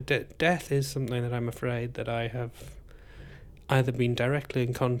Death is something that I'm afraid that I have either been directly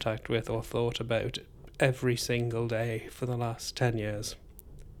in contact with or thought about every single day for the last 10 years.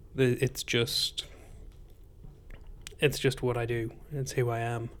 It's just what I do. It's who I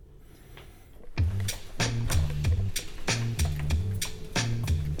am.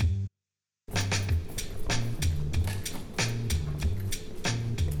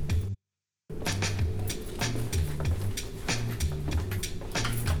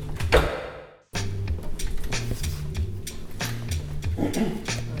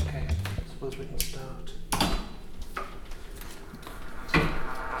 Okay, I suppose we can start.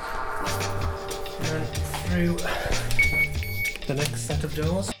 Run through the next set of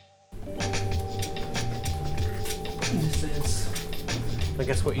doors. This is, I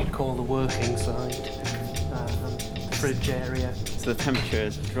guess, what you'd call the working side, fridge area. So the temperature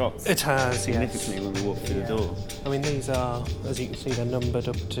has dropped It has, yes. significantly when we walk through the door. I mean, these are, as you can see, they're numbered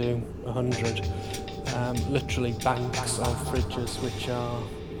up to 100. Literally banks of fridges which are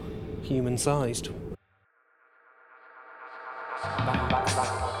human-sized.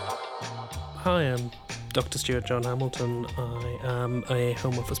 Hi, I'm Dr. Stuart John Hamilton. I am a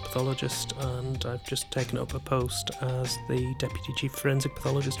Home Office pathologist and I've just taken up a post as the Deputy Chief Forensic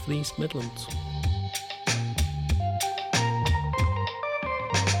Pathologist for the East Midlands.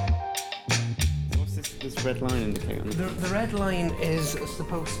 What's this red line indicating? The red line is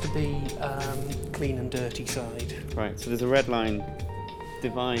supposed to be clean and dirty side. Right, so there's a red line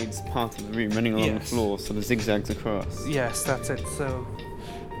divides part of the room running along the floor, so the zigzags across. Yes, that's it. So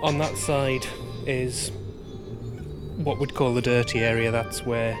on that side is what we'd call the dirty area. That's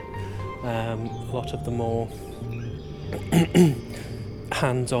where a lot of the more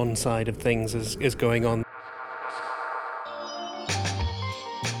hands-on side of things is going on.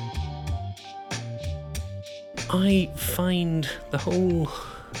 I find the whole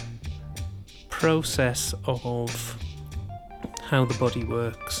process of how the body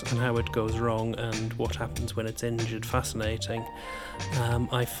works and how it goes wrong and what happens when it's injured fascinating.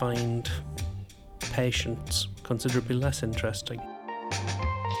 I find patients considerably less interesting.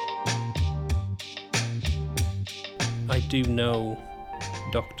 I do know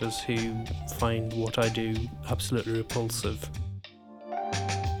doctors who find what I do absolutely repulsive.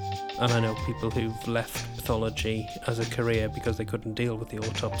 And I know people who've left pathology as a career because they couldn't deal with the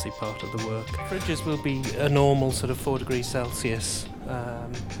autopsy part of the work. Fridges will be a normal sort of 4 degrees Celsius.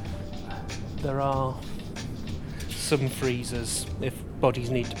 There are some freezers if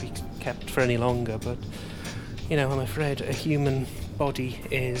bodies need to be kept for any longer, but you know, I'm afraid a human body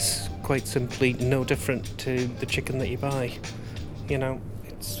is quite simply no different to the chicken that you buy. You know,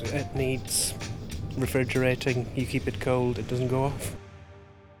 it needs refrigerating, you keep it cold, it doesn't go off.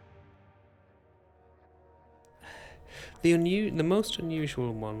 The most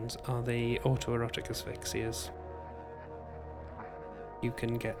unusual ones are the autoerotic asphyxias. You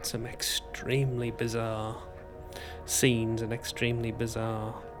can get some extremely bizarre scenes and extremely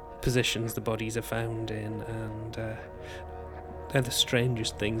bizarre positions the bodies are found in, and they're the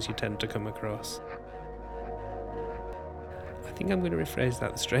strangest things you tend to come across. I think I'm going to rephrase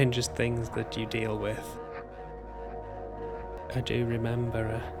that, the strangest things that you deal with. I do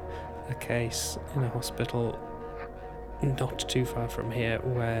remember a case in a hospital not too far from here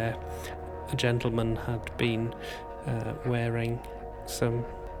where a gentleman had been wearing some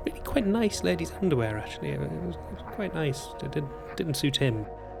really quite nice ladies' underwear, actually. It was quite nice. It didn't suit him.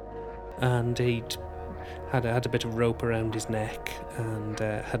 And he'd had a bit of rope around his neck and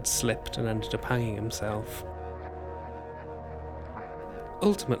had slipped and ended up hanging himself.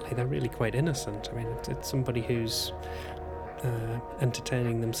 Ultimately, they're really quite innocent. I mean, it's somebody who's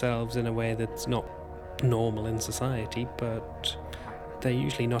entertaining themselves in a way that's not normal in society, but they're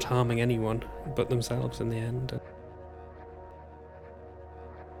usually not harming anyone but themselves in the end.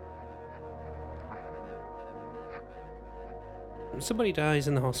 Somebody dies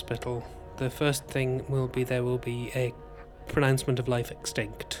in the hospital, the first thing will be there will be a pronouncement of life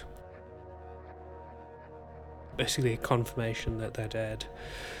extinct. Basically a confirmation that they're dead.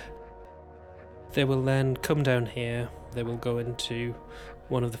 They will then come down here, they will go into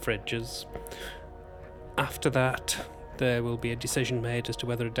one of the fridges. After that, there will be a decision made as to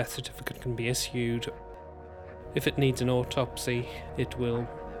whether a death certificate can be issued. If it needs an autopsy, it will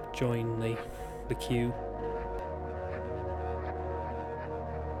join the queue.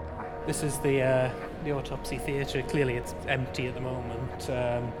 This is the autopsy theatre. Clearly it's empty at the moment,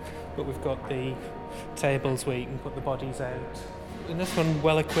 but we've got the tables where you can put the bodies out. In this one,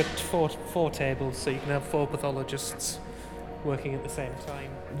 well equipped, four tables, so you can have 4 pathologists working at the same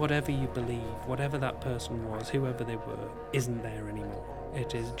time. Whatever you believe, whatever that person was, whoever they were, isn't there anymore.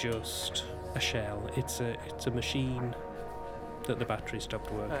 it is just a shell. It's a machine that the battery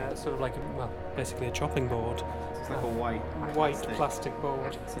stopped working. Sort of like, basically a chopping board. It's like a white plastic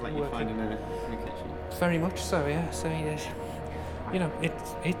board. So like you find in a kitchen. Very much so, yeah. So,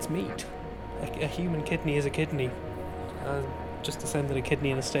 it's meat. A human kidney is a kidney. Just the same that a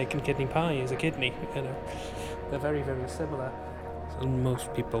kidney and a steak and kidney pie is a kidney. They're very, very similar. So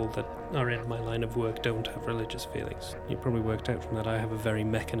most people that are in my line of work don't have religious feelings. You probably worked out from that I have a very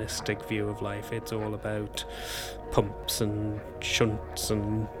mechanistic view of life. It's all about pumps and shunts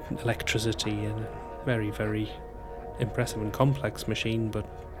and electricity, and a very, very impressive and complex machine, but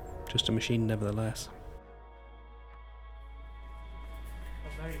just a machine nevertheless.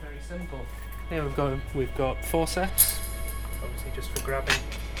 Very, very simple. Here we've got forceps, obviously just for grabbing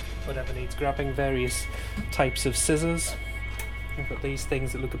whatever needs grabbing, various types of scissors. We've got these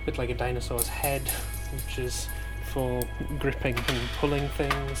things that look a bit like a dinosaur's head, which is for gripping and pulling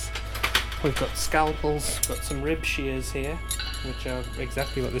things. We've got scalpels, we've got some rib shears here, which are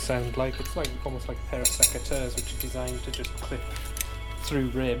exactly what they sound like. It's like almost like a pair of secateurs, which are designed to just clip through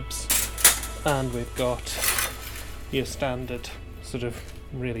ribs. And we've got your standard sort of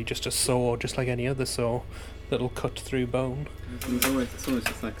really just a saw, just like any other saw, that'll cut through bone. It's almost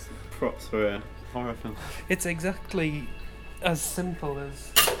just like props for a horror film. It's exactly as simple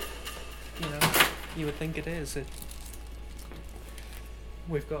as you would think it is.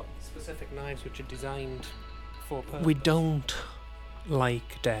 We've got specific knives which are designed for purpose. We don't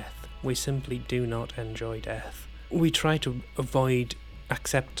like death. We simply do not enjoy death. We try to avoid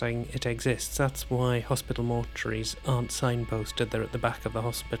accepting it exists. That's why hospital mortuaries aren't signposted. They're at the back of the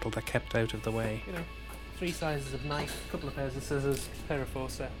hospital. They're kept out of the way. 3 sizes of knife, a couple of pairs of scissors, a pair of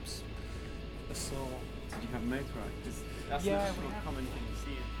forceps, a saw. Did you have motorized? That's yeah, a common thing you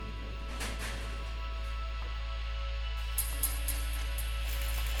see.